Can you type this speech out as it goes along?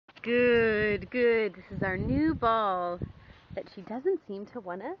Good, good. This is our new ball that she doesn't seem to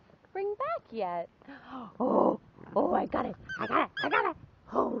want to bring back yet. Oh, I got it. I got it. I got it.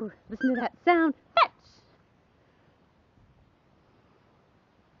 Oh, listen to that sound. Fetch!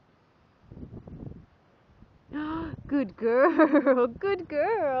 Good girl. Good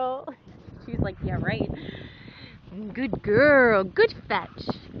girl. She's like, yeah, right. Good girl. Good fetch.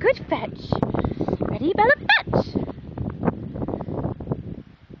 Good fetch. Ready, Bella? Fetch!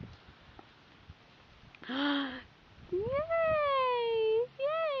 Yay!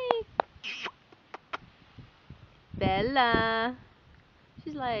 Yay! Bella.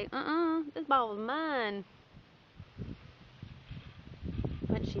 She's like, this ball was mine.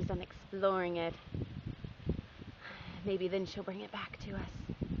 Once she's done exploring it, maybe then she'll bring it back to us.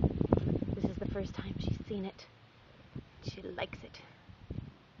 This is the first time she's seen it. She likes it.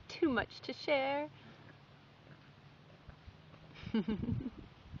 Too much to share.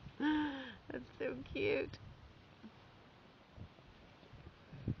 That's so cute.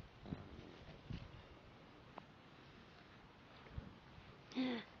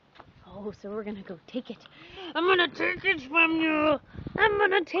 Oh, so we're gonna go take it. I'm gonna take it from you. I'm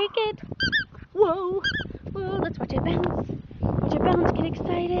gonna take it. Whoa, whoa, let's watch it bounce. Watch it bounce, get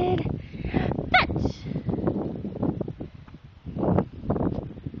excited. Fetch!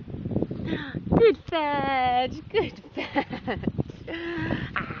 Good fetch, good fetch.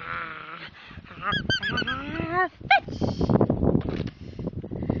 Fetch!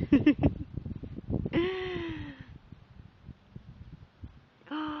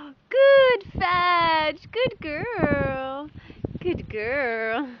 Good fetch, good girl, good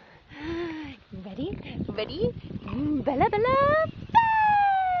girl. Ready, ready? Bella, Bella,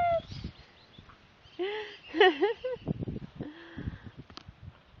 fetch!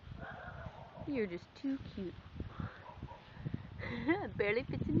 You're just too cute. Barely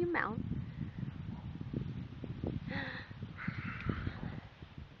fits in your mouth.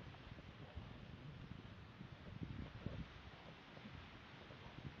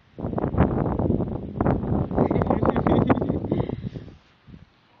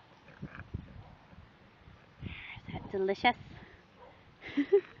 Is that delicious?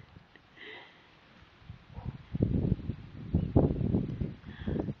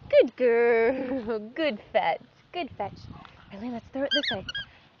 Good girl. Good fetch. Good fetch. Really, let's throw it this way.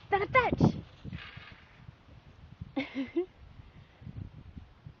 Bella, fetch!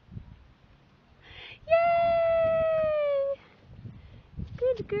 Yay!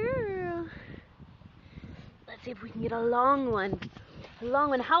 Good girl. Let's see if we can get a long one. A long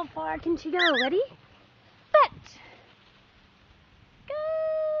one. How far can she go? Ready? Fetch! Go!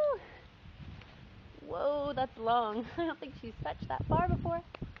 Whoa, that's long. I don't think she's fetched that far before.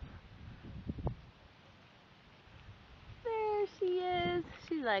 There she is.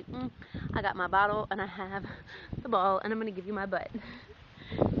 She's like, I got my bottle and I have the ball and I'm going to give you my butt.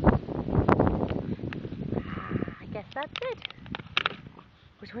 I guess that's it.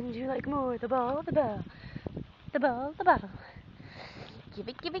 Which one do you like more? The ball, the ball? The ball, the bottle? Give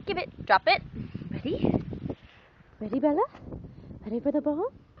it, give it, give it. Drop it. Ready? Ready, Bella? Ready for the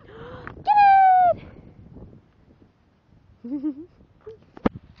ball? Get it!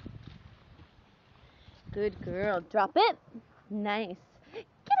 Good girl. Drop it. Nice. Get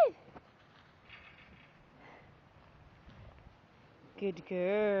it. Good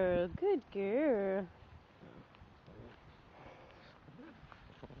girl. Good girl.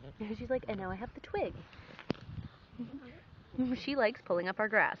 She's like, and now I have the twig. She likes pulling up our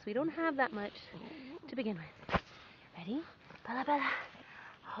grass. We don't have that much to begin with. Ready? Bella, Bella.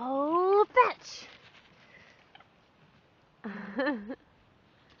 Oh, fetch.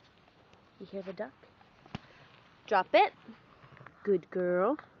 You hear the duck? Drop it. Good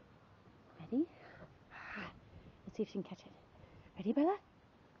girl. Ready? Let's see if she can catch it. Ready, Bella?